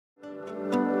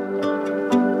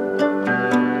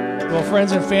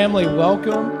friends and family,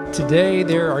 welcome. Today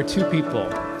there are two people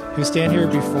who stand here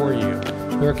before you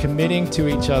who are committing to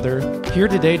each other here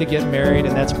today to get married,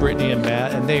 and that's Brittany and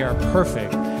Matt, and they are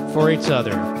perfect for each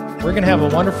other. We're going to have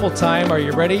a wonderful time. Are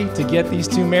you ready to get these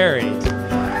two married?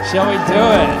 Shall we do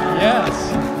it?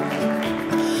 Yes.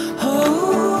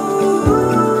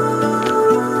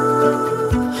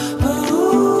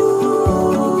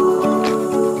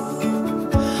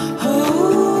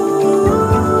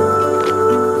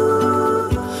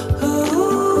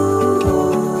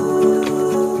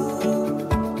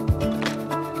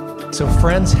 So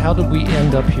friends, how did we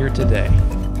end up here today?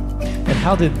 And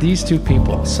how did these two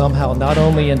people somehow not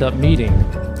only end up meeting,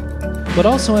 but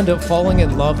also end up falling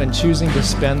in love and choosing to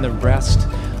spend the rest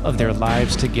of their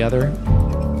lives together?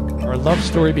 Our love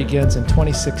story begins in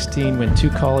 2016 when two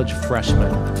college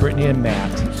freshmen, Brittany and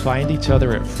Matt, find each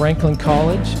other at Franklin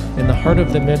College in the heart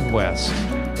of the Midwest.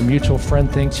 A mutual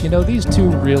friend thinks, you know, these two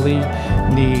really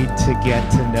need to get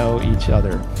to know each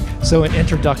other. So an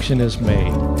introduction is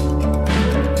made.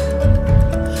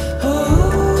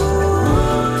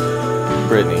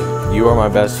 Brittany, you are my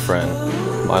best friend,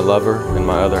 my lover, and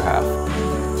my other half.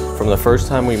 From the first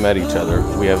time we met each other,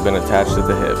 we have been attached at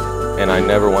the hip, and I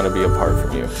never want to be apart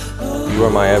from you. You are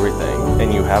my everything,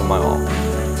 and you have my all.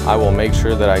 I will make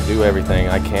sure that I do everything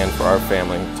I can for our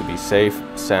family to be safe,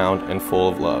 sound, and full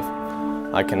of love.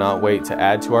 I cannot wait to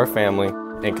add to our family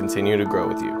and continue to grow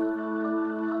with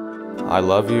you. I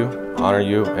love you, honor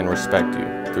you, and respect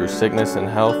you through sickness and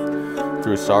health,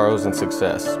 through sorrows and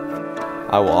success.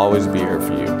 I will always be here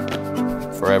for you.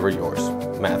 Forever yours,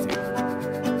 Matthew.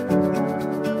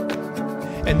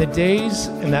 And the days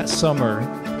in that summer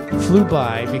flew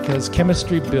by because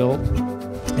chemistry built,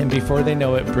 and before they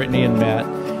know it, Brittany and Matt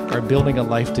are building a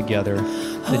life together.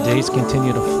 The days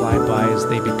continue to fly by as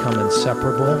they become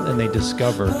inseparable and they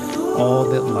discover all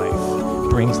that life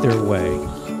brings their way.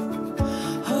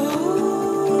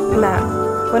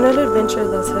 Matt, what an adventure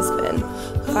this has been.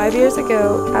 5 years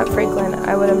ago at Franklin,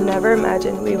 I would have never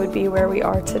imagined we would be where we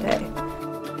are today.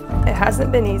 It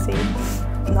hasn't been easy,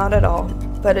 not at all,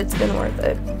 but it's been worth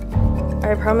it.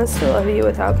 I promise to love you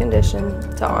without condition,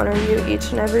 to honor you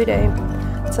each and every day,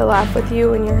 to laugh with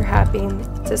you when you're happy,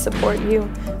 to support you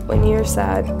when you're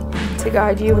sad, to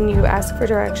guide you when you ask for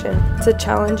direction, to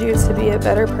challenge you to be a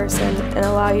better person and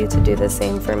allow you to do the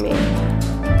same for me.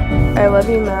 I love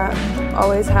you, Matt.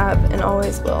 Always have and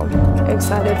always will.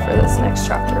 Excited for this next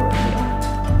chapter with you.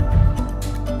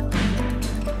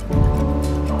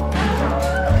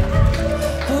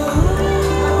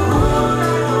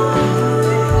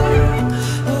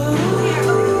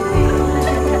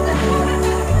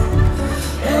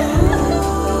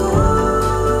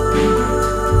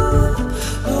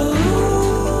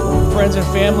 Friends and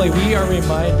family, we are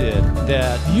reminded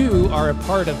that you are a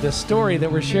part of this story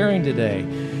that we're sharing today,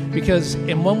 because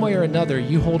in one way or another,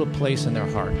 you hold a place in their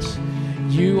hearts.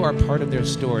 You are part of their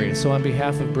story. So on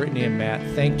behalf of Brittany and Matt,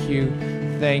 thank you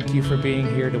for being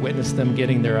here to witness them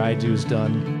getting their I-dos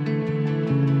done.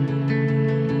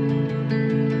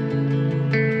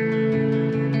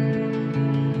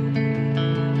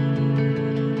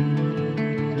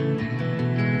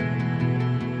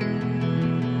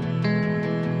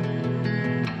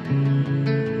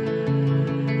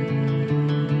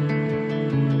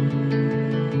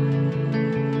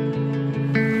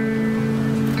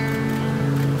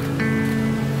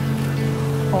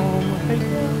 Oh my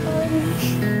gosh.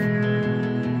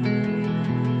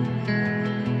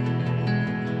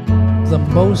 The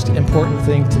most important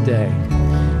thing today,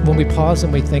 when we pause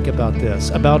and we think about this,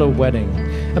 about a wedding,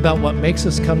 about what makes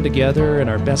us come together in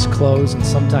our best clothes and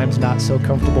sometimes not so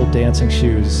comfortable dancing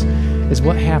shoes, is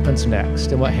what happens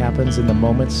next and what happens in the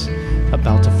moments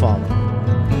about to follow.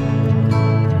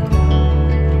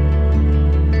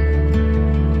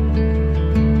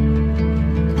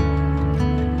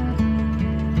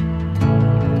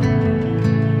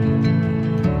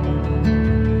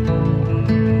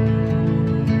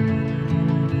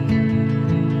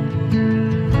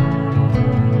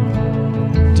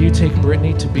 Do you take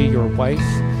Brittany to be your wife,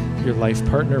 your life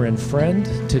partner and friend,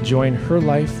 to join her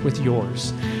life with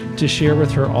yours, to share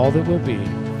with her all that will be,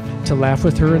 to laugh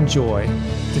with her in joy,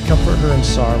 to comfort her in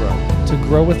sorrow, to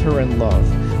grow with her in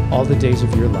love all the days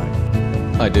of your life?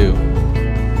 I do.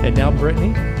 And now,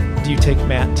 Brittany, do you take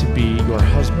Matt to be your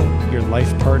husband, your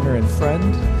life partner and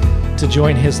friend, to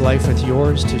join his life with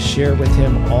yours, to share with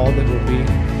him all that will be,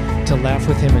 to laugh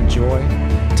with him in joy,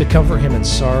 to comfort him in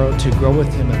sorrow, to grow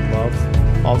with him in love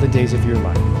all the days of your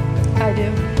life? I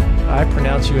do. I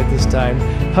pronounce you at this time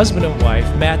husband and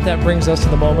wife. Matt, that brings us to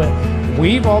the moment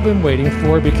we've all been waiting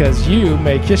for, because you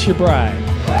may kiss your bride.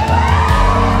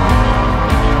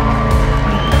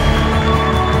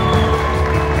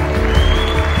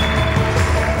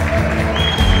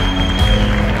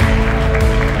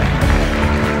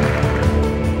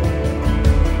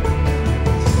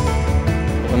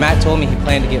 Matt told me he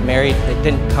planned to get married, it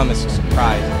didn't come as a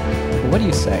surprise. What do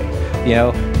you say? You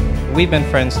know, we've been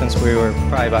friends since we were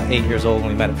probably about 8 years old when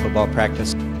we met at football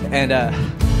practice. And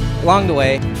along the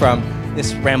way, from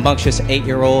this rambunctious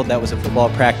 8-year-old that was at football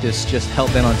practice just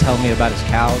hell-bent on telling me about his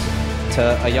cows,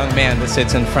 to a young man that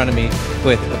sits in front of me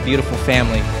with a beautiful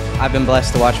family, I've been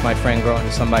blessed to watch my friend grow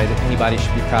into somebody that anybody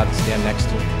should be proud to stand next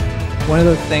to. One of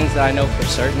the things that I know for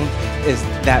certain is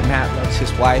that Matt loves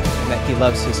his wife and that he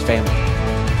loves his family.